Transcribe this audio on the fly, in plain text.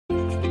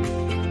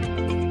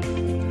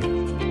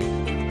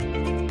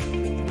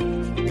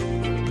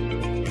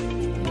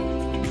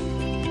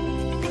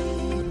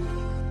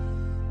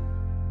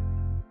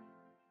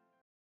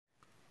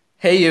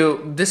Hey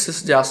you, this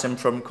is Jasim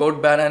from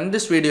CodeBan, and in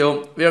this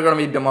video we are going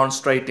to be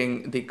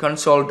demonstrating the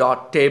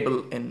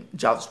console.table in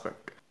JavaScript.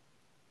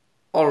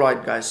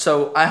 Alright guys,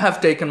 so I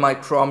have taken my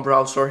Chrome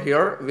browser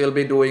here. We'll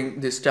be doing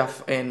this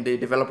stuff in the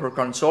developer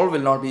console.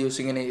 We'll not be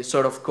using any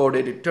sort of code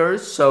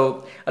editors.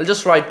 So I'll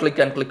just right click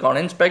and click on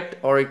inspect,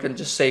 or you can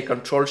just say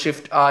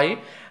Ctrl+Shift+I,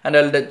 and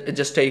I'll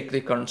just take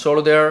the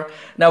console there.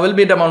 Now we'll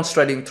be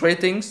demonstrating three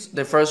things.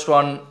 The first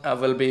one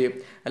will be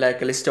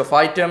like a list of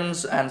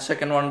items, and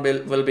second one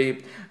will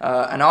be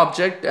an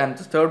object, and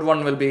the third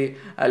one will be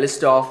a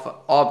list of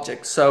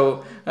objects.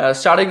 So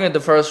starting with the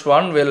first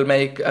one, we'll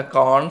make a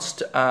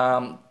const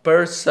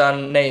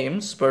person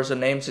names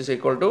is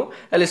equal to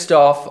a list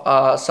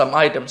of some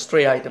items,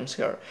 3 items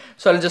here.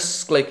 So I'll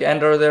just click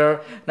enter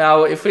there.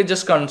 Now if we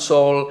just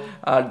console.log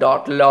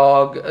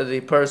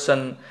the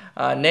person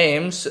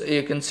names,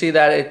 you can see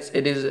that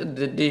it is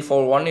the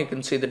default one. You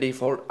can see the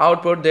default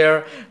output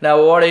there.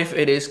 Now what if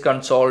it is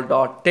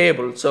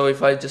console.table? So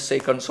if I just say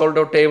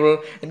console.table,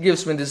 it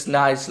gives me this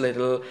nice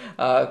little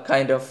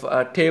kind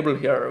of table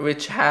here,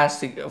 which has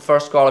the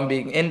first column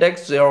being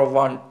index 0,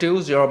 1,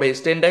 2, 0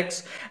 based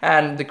index,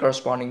 and the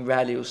corresponding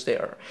values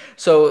there.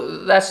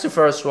 So that's the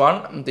first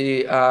one,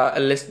 the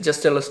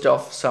just a list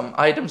of some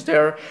items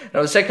there.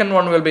 Now the second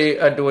one will be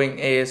doing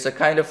is a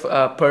kind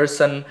of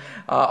person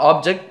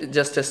object,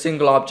 just a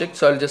single object.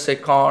 So I'll just say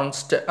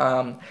const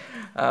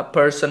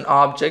person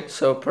object.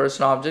 So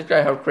person object,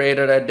 I have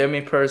created a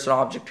demi person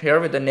object here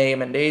with the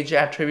name and age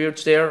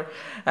attributes there,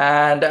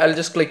 and I'll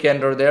just click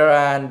enter there.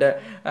 And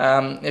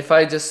if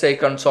I just say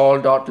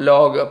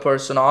console.log a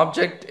person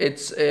object, it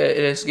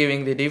is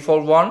giving the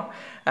default one.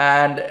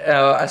 And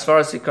as far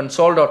as the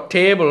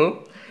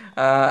console.table,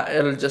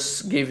 it'll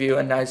just give you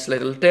a nice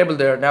little table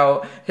there.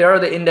 Now here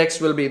the index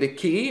will be the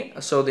key,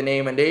 so the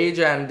name and age,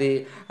 and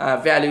the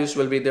values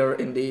will be there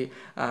in the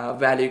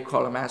value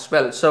column as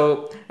well.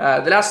 So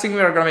the last thing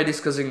we are going to be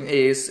discussing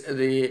is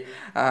the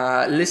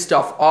list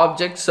of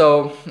objects.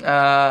 So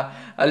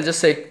I'll just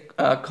say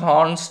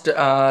const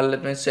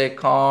let me say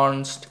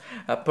const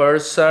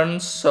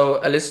persons, so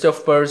a list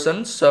of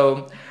persons.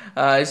 So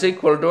is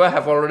equal to, I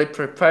have already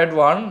prepared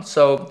one,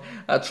 so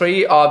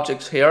 3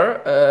 objects here,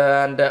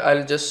 and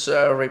I'll just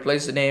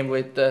replace the name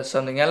with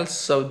something else.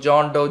 So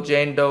John Doe,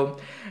 Jane Doe,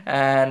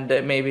 and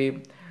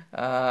maybe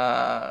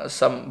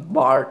some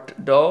Bart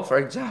Doe, for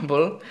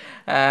example.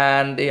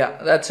 And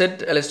yeah, that's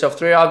it, a list of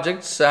 3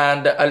 objects,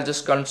 and I'll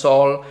just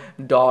console.table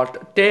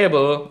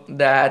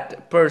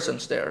that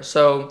persons there.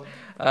 So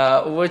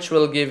which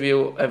will give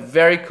you a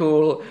very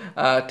cool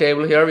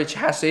table here, which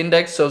has the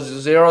index. So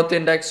 0th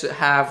index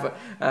have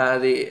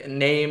the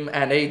name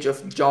and age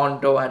of John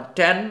Doe and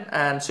 10,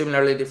 and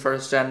similarly the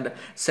first and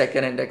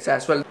second index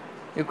as well.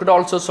 You could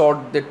also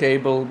sort the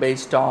table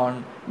based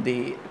on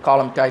the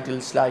column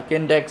titles like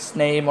index,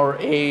 name, or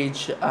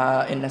age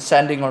in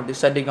ascending or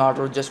descending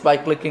order just by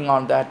clicking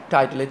on that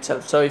title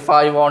itself. So if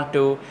I want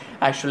to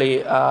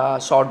actually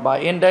sort by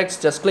index,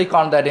 just click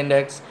on that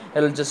index.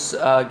 It'll just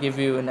give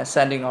you in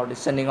ascending or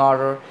descending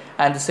order,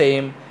 and the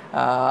same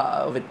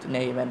with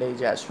name and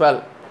age as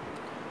well.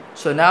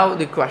 So now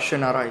the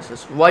question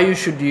arises, why you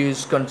should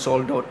use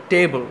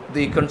console.table?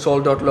 The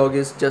console.log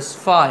is just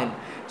fine.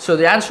 So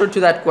the answer to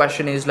that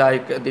question is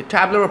like the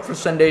tabular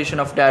representation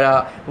of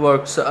data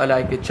works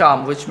like a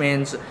charm, which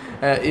means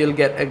you'll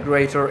get a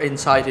greater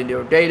insight into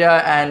your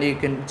data, and you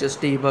can just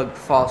debug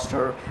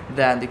faster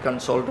than the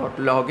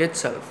console.log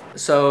itself.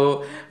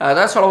 So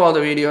that's all about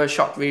the video, a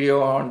short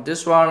video on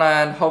this one,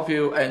 and hope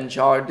you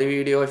enjoyed the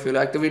video. If you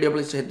like the video,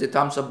 please hit the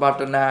thumbs up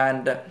button,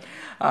 and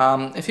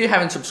if you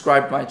haven't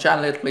subscribed my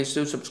channel yet, please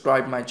do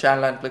subscribe my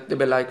channel and click the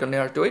bell icon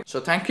near to it. So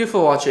thank you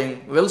for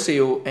watching. We'll see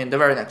you in the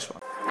very next one.